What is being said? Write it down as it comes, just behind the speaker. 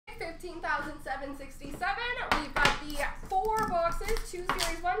15,767. We've got the 4 boxes, 2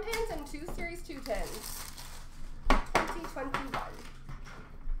 Series 1 tins and 2 Series 2 tins. 2021.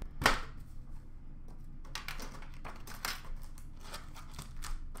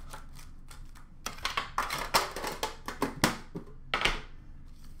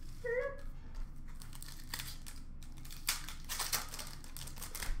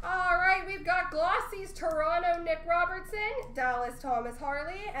 We've got Glossies, Toronto, Nick Robertson, Dallas, Thomas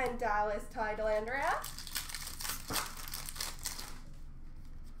Harley, and Dallas, Ty Dellandrea.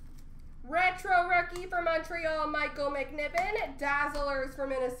 Retro Rookie for Montreal, Michael McNiven. Dazzlers for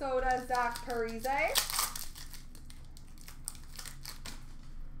Minnesota, Zach Parise.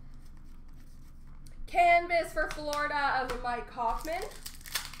 Canvas for Florida of Mike Hoffman.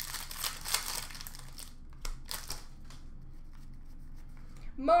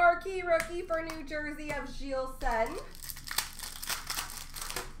 Marquee Rookie for New Jersey of Gilles Sen.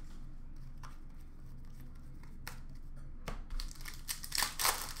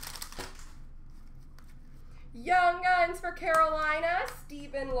 Young Guns for Carolina,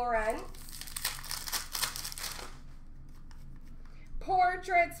 Stephen Lorentz.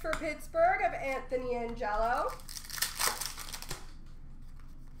 Portraits for Pittsburgh of Anthony Angelo.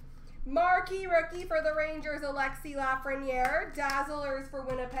 Marquee Rookie for the Rangers, Alexis Lafreniere. Dazzlers for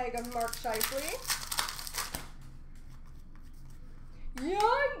Winnipeg of Mark Scheifele.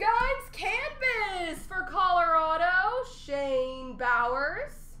 Young Guns Canvas for Colorado, Shane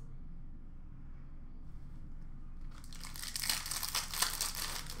Bowers.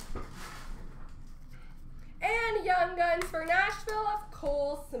 And Young Guns for Nashville of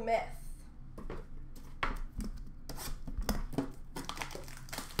Cole Smith.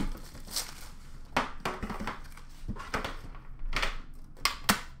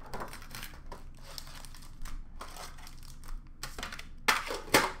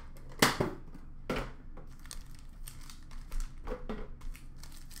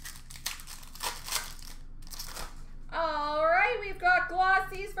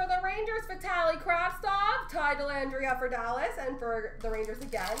 Glossies for the Rangers, Vitaly Kravtsov. Ty Dellandrea for Dallas, and for the Rangers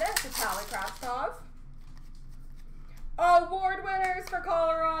again, Vitaly Kravtsov. Award winners for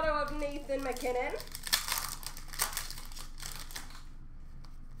Colorado of Nathan McKinnon.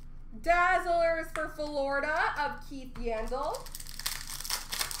 Dazzlers for Florida of Keith Yandel.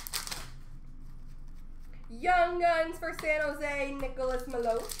 Young Guns for San Jose, Nicholas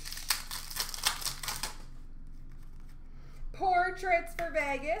Milosh. Portraits for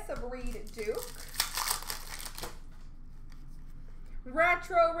Vegas of Reed Duke.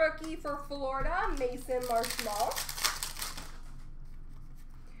 Retro Rookie for Florida, Mason Marchment.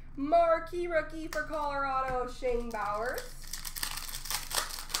 Marquee Rookie for Colorado, Shane Bowers.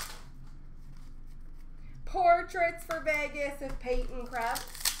 Portraits for Vegas of Peyton Krebs.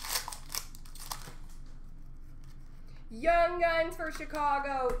 Young Guns for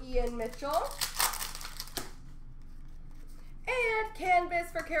Chicago, Ian Mitchell. And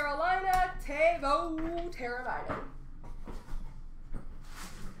Canvas for Carolina, Teuvo Teravainen.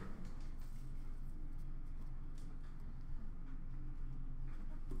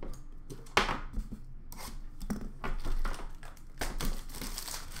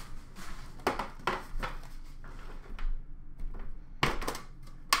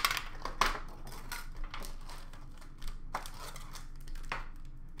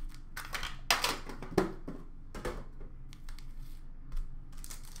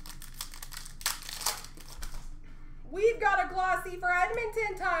 We've got a glossy for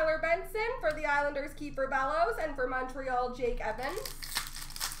Edmonton, Tyler Benson. For the Islanders, Kiefer Bellows. And for Montreal, Jake Evans.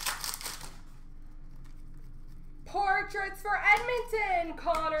 Portraits for Edmonton,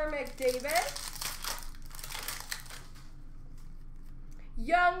 Connor McDavid.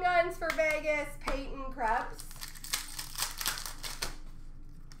 Young Guns for Vegas, Peyton Krebs.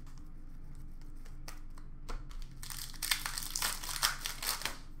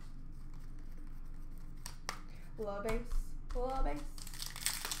 Low base, low base.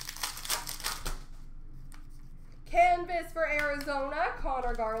 Canvas for Arizona,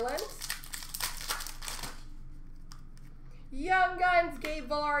 Connor Garland. Young Guns, Gabe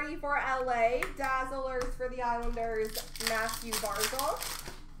Vilardi for LA. Dazzlers for the Islanders, Matthew Barzal.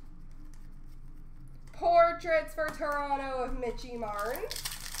 Portraits for Toronto of Mitchie Martin.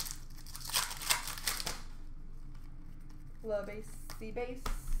 Low base, C base.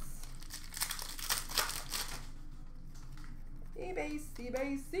 C-base,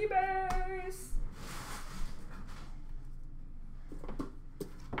 C-base, C-base.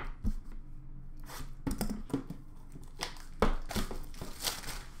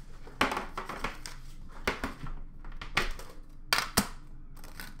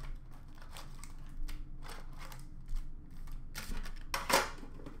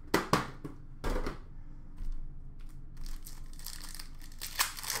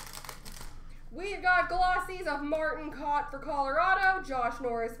 glossies of Martin Cott for Colorado, Josh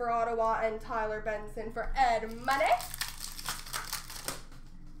Norris for Ottawa, and Tyler Benson for Edmonton.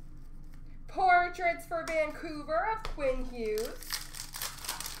 Portraits for Vancouver of Quinn Hughes.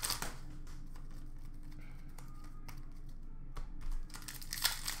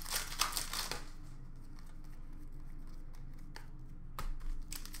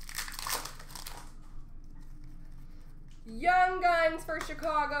 Young Guns for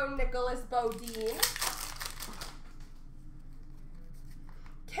Chicago, Nicholas Bodine.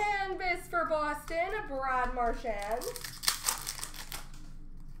 Canvas for Boston, Brad Marchand.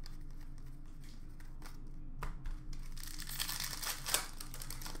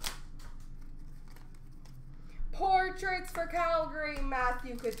 Portraits for Calgary,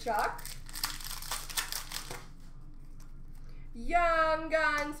 Matthew Tkachuk. Young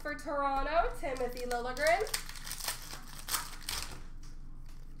Guns for Toronto, Timothy Liljegren.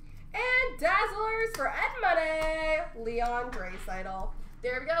 And Dazzlers for Edmonton, Leon Draisaitl.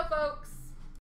 There we go, folks.